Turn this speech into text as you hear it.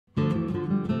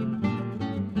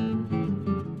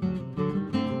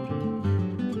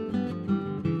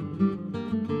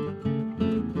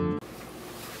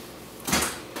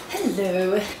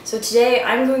Hello. So today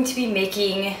I'm going to be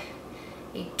making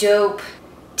a dope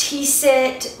tea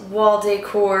set, wall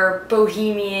decor,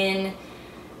 bohemian,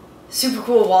 super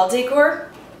cool wall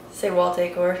decor. Say wall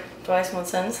decor twice, one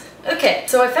sentence. Okay,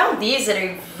 so I found these at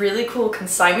a really cool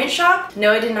consignment shop.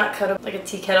 No, I did not cut up like a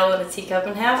tea kettle and a teacup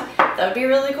in half. That would be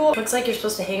really cool. Looks like you're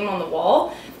supposed to hang them on the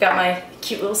wall. I've got my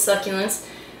cute little succulents.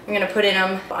 I'm gonna put in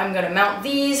them. I'm gonna mount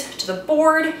these to the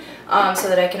board so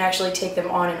that I can actually take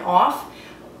them on and off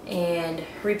and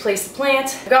replace the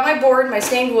plant. I've got my board, my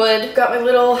stained wood, got my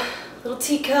little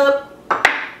teacup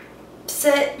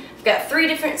set. I've got 3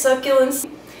 different succulents,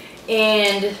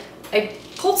 and I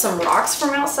pulled some rocks from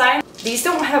outside. These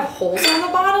don't have holes on the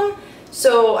bottom,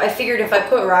 so I figured if I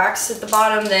put rocks at the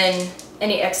bottom, then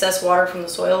any excess water from the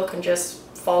soil can just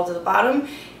fall to the bottom,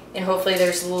 and hopefully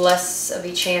there's less of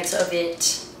a chance of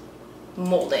it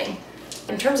molding.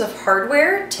 In terms of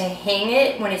hardware to hang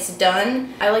it when it's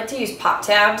done, I like to use pop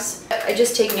tabs. I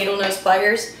just take needle nose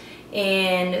pliers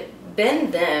and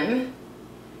bend them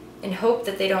and hope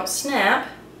that they don't snap,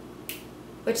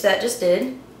 which that just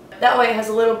did. That way it has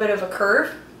a little bit of a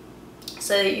curve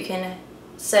so that you can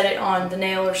set it on the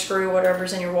nail or screw,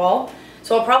 whatever's in your wall.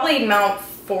 So I'll probably mount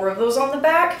 4 of those on the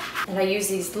back, and I use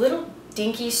these little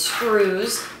dinky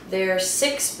screws. They're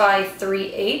 6 by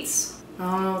 3/8. I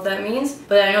don't know what that means,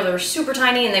 but I know they're super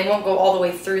tiny and they won't go all the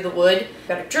way through the wood.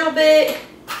 Got a drill bit,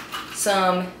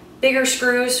 some bigger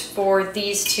screws for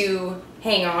these to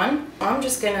hang on. I'm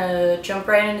just gonna jump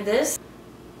right into this.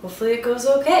 Hopefully it goes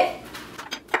okay.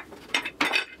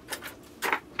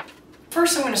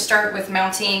 First I'm gonna start with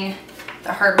mounting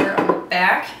the hardware on the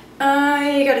back.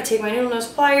 I gotta take my needle nose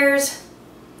pliers,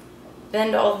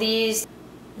 bend all these,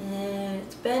 and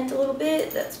it's bent a little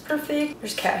bit. That's perfect.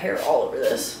 There's cat hair all over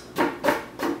this.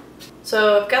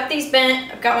 So I've got these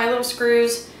bent, I've got my little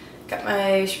screws, got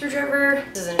my screwdriver.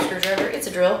 This isn't a screwdriver, it's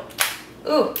a drill.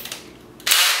 Ooh.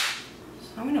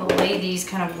 So I'm gonna lay these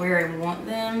kind of where I want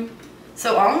them.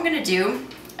 So all I'm gonna do,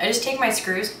 I just take my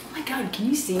screws. Oh my god, can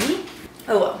you see me?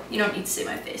 Oh well, you don't need to see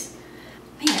my face.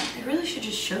 Man, I really should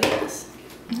just show you this.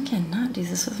 I cannot do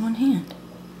this with one hand.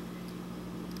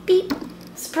 Beep.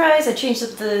 Surprise, I changed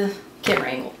up the camera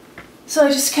angle. So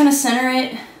I just kind of center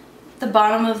it at the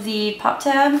bottom of the pop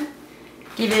tab.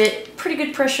 Give it pretty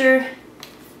good pressure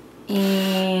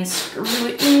and screw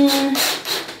it in.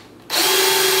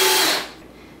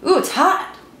 Ooh, it's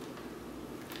hot.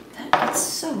 That's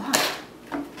so hot.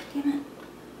 Damn it.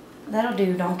 That'll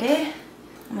do, donkey.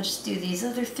 I'm gonna just do these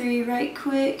other 3 right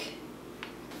quick.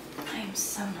 I am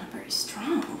so not very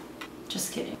strong.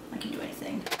 Just kidding. I can do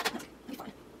anything.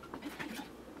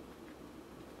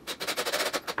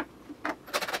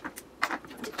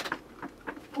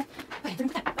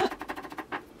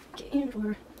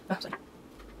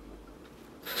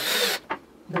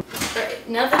 Alright,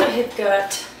 now that I have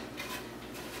got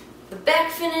the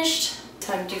back finished,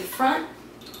 time to do the front.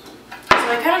 So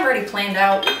I kind of already planned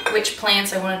out which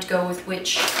plants I wanted to go with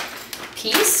which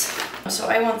piece. So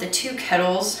I want the 2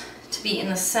 kettles to be in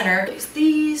the center. Place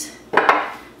these.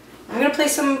 I'm going to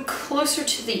place them closer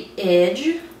to the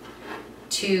edge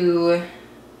to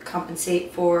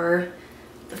compensate for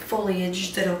the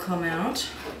foliage that'll come out.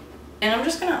 And I'm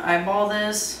just going to eyeball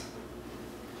this,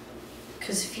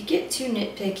 because if you get too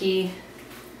nitpicky,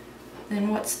 then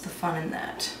what's the fun in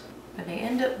that? But I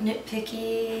end up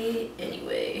nitpicky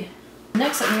anyway.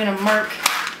 Next I'm going to mark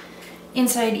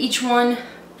inside each one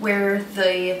where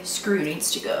the screw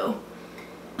needs to go,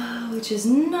 which is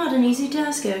not an easy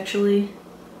task actually.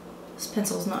 This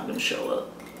pencil's not going to show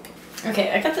up. Okay,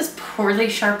 I got this poorly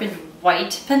sharpened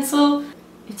white pencil.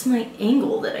 It's my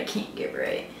angle that I can't get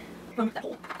right.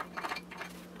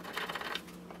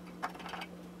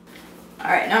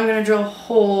 Alright, now I'm going to drill a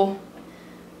hole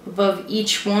above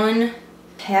each one.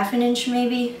 1/2 inch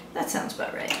maybe? That sounds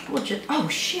about right. We'll just, oh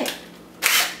shit!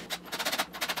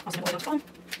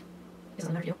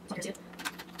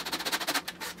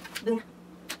 Boom.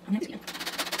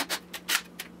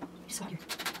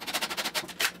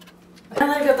 Now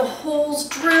that I've got the holes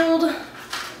drilled,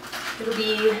 it'll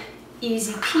be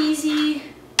easy peasy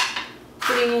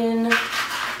putting in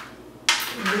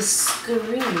the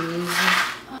screws.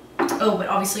 Oh, but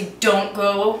obviously don't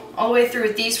go all the way through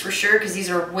with these for sure, because these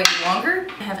are way longer.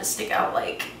 I have it stick out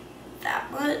like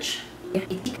that much.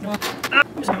 Okay,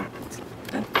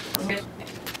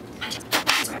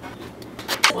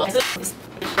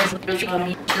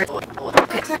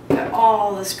 got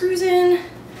all the screws in.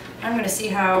 I'm gonna see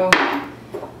how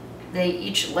they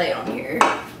each lay on here.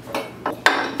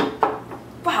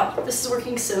 Wow, this is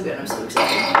working so good. I'm so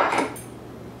excited.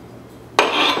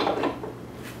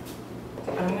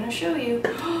 I'm gonna show you.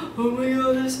 Oh my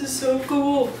god, this is so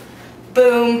cool.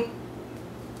 Boom.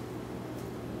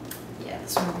 Yeah,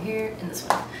 this one over here and this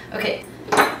one. Okay,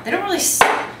 they don't really,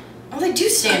 oh, they do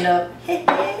stand up. Hey,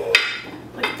 hey.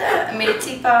 Look at that, I made a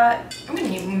teapot. I'm gonna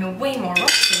need way more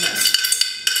rocks than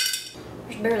this.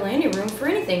 There's barely any room for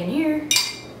anything in here.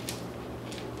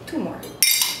 2 more.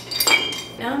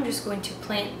 Now I'm just going to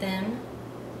plant them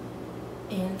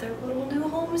in their little new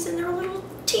homes in their little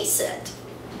tea set.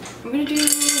 I'm gonna do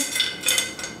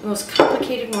the most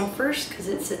complicated one first because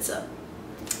it sits up.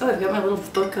 Oh, I've got my little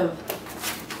book of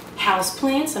house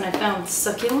plants and I found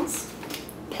succulents.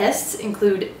 Pests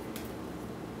include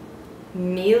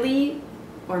mealy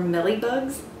or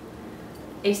mealybugs.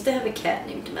 I used to have a cat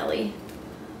named Melly,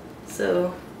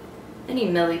 so any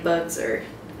mealybugs they're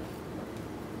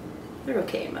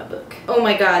okay in my book. Oh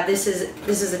my god, this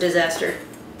is a disaster.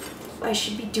 I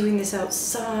should be doing this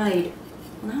outside.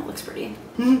 Well, that looks pretty.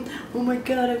 Oh my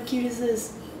god, how cute is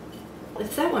this?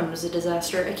 If that one was a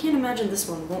disaster, I can't imagine this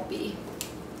one won't be.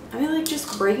 I mean, like,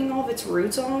 just breaking all of its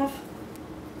roots off?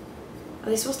 Are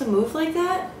they supposed to move like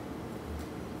that?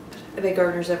 I bet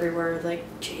gardeners everywhere are like,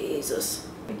 Jesus.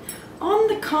 On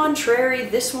the contrary,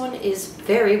 this one is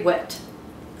very wet.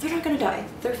 They're not gonna die,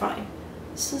 they're fine.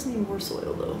 This does need more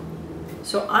soil though.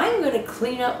 So I'm gonna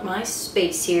clean up my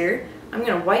space here. I'm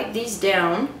gonna wipe these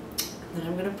down, and then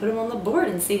I'm gonna put them on the board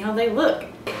and see how they look.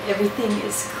 Everything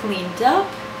is cleaned up,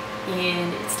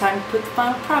 and it's time to put the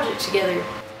final project together.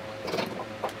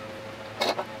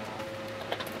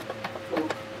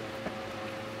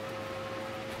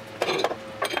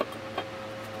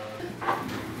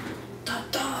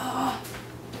 Ta-da!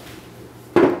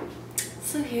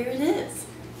 So here it is.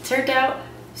 Turned out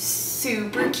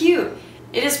super cute.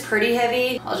 It is pretty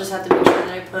heavy. I'll just have to make sure that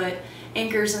I put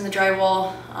anchors in the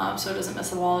drywall so it doesn't mess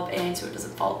the wall up and so it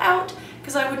doesn't fall out,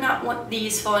 because I would not want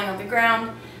these falling on the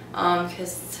ground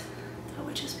because that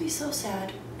would just be so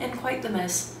sad and quite the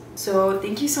mess. So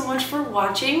thank you so much for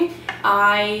watching.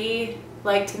 I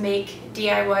like to make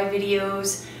DIY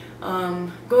videos,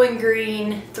 going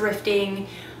green, thrifting.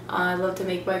 I love to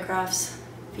make my crafts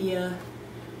via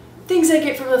things I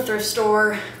get from the thrift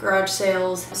store, garage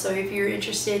sales. So if you're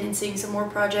interested in seeing some more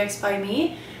projects by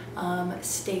me,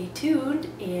 stay tuned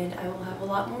and I will have a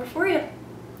lot more for you.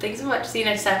 Thanks so much. See you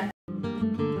next time.